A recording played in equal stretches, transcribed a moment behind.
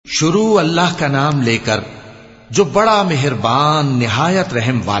شروع اللہ کا نام لے کر جو بڑا مہربان نہایت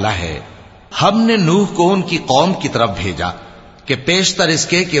رحم والا ہے۔ ہم نے نوح کو ان کی قوم کی طرف بھیجا کہ پیشتر اس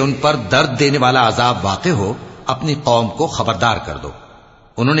کے کہ ان پر درد دینے والا عذاب واقع ہو اپنی قوم کو خبردار کر دو۔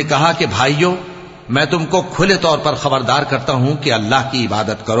 انہوں نے کہا کہ بھائیو، میں تم کو کھلے طور پر خبردار کرتا ہوں کہ اللہ کی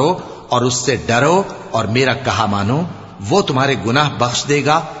عبادت کرو اور اس سے ڈرو اور میرا کہا مانو، وہ تمہارے گناہ بخش دے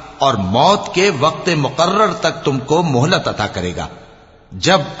گا اور موت کے وقت مقرر تک تم کو مہلت عطا کرے گا۔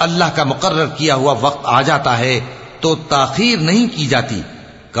 جب اللہ کا مقرر کیا ہوا وقت آ جاتا ہے تو تاخیر نہیں کی جاتی،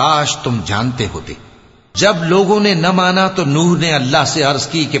 کاش تم جانتے ہوتے۔ جب لوگوں نے نہ مانا تو نوح نے اللہ سے عرض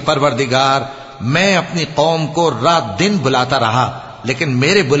کی کہ پروردگار، میں اپنی قوم کو رات دن بلاتا رہا لیکن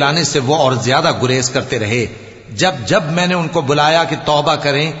میرے بلانے سے وہ اور زیادہ گریز کرتے رہے۔ جب میں نے ان کو بلایا کہ توبہ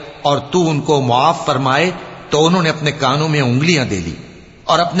کریں اور تو ان کو معاف فرمائے تو انہوں نے اپنے کانوں میں انگلیاں دے لی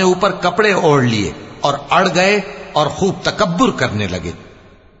اور اپنے اوپر کپڑے اوڑھ لیے اور اڑ گئے اور خوب تکبر کرنے لگے۔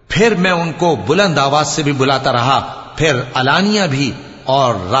 پھر میں ان کو بلند آواز سے بھی بلاتا رہا، پھر علانیہ بھی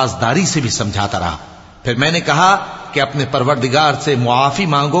اور رازداری سے بھی سمجھاتا رہا۔ پھر میں نے کہا کہ اپنے پروردگار سے معافی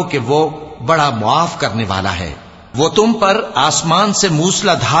مانگو کہ وہ بڑا معاف کرنے والا ہے۔ وہ تم پر آسمان سے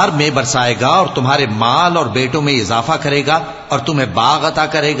موسلا دھار میں برسائے گا اور تمہارے مال اور بیٹوں میں اضافہ کرے گا اور تمہیں باغ عطا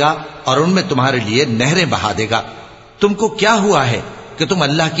کرے گا اور ان میں تمہارے لیے نہریں بہا دے گا۔ تم کو کیا ہوا ہے کہ تم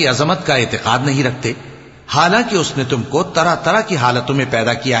اللہ کی عظمت کا اعتقاد نہیں رکھتے، حالانکہ اس نے تم کو طرح طرح کی حالتوں میں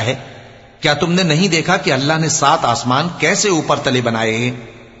پیدا کیا ہے؟ کیا تم نے نہیں دیکھا کہ اللہ نے 7 آسمان کیسے اوپر تلے بنائے ہیں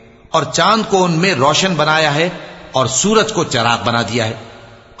اور چاند کو ان میں روشن بنایا ہے اور سورج کو چراغ بنا دیا ہے؟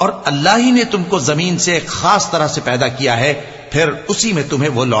 اور اللہ ہی نے تم کو زمین سے ایک خاص طرح سے پیدا کیا ہے، پھر اسی میں تمہیں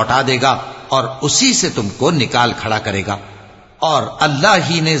وہ لوٹا دے گا اور اسی سے تم کو نکال کھڑا کرے گا۔ اور اللہ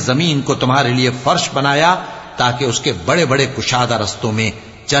ہی نے زمین کو تمہارے لیے فرش بنایا تاکہ اس کے بڑے بڑے کشادہ رستوں میں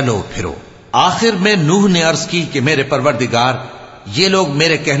چلو پھرو۔ آخر میں نوح نے عرض کی کہ میرے پروردگار، یہ لوگ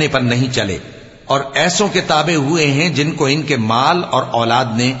میرے کہنے پر نہیں چلے اور ایسوں کے تابع ہوئے ہیں جن کو ان کے مال اور اولاد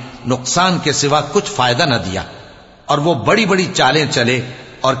نے نقصان کے سوا کچھ فائدہ نہ دیا، اور وہ بڑی بڑی چالیں چلے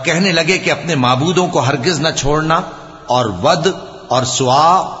اور کہنے لگے کہ اپنے معبودوں کو ہرگز نہ چھوڑنا، اور ود اور سوا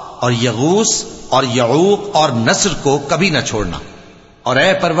اور یغوث اور یعوق اور نصر کو کبھی نہ چھوڑنا۔ اور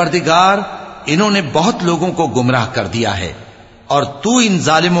اے پروردگار، انہوں نے بہت لوگوں کو گمراہ کر دیا ہے اور تو ان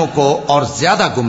ظالموں کو اور زیادہ گمراہ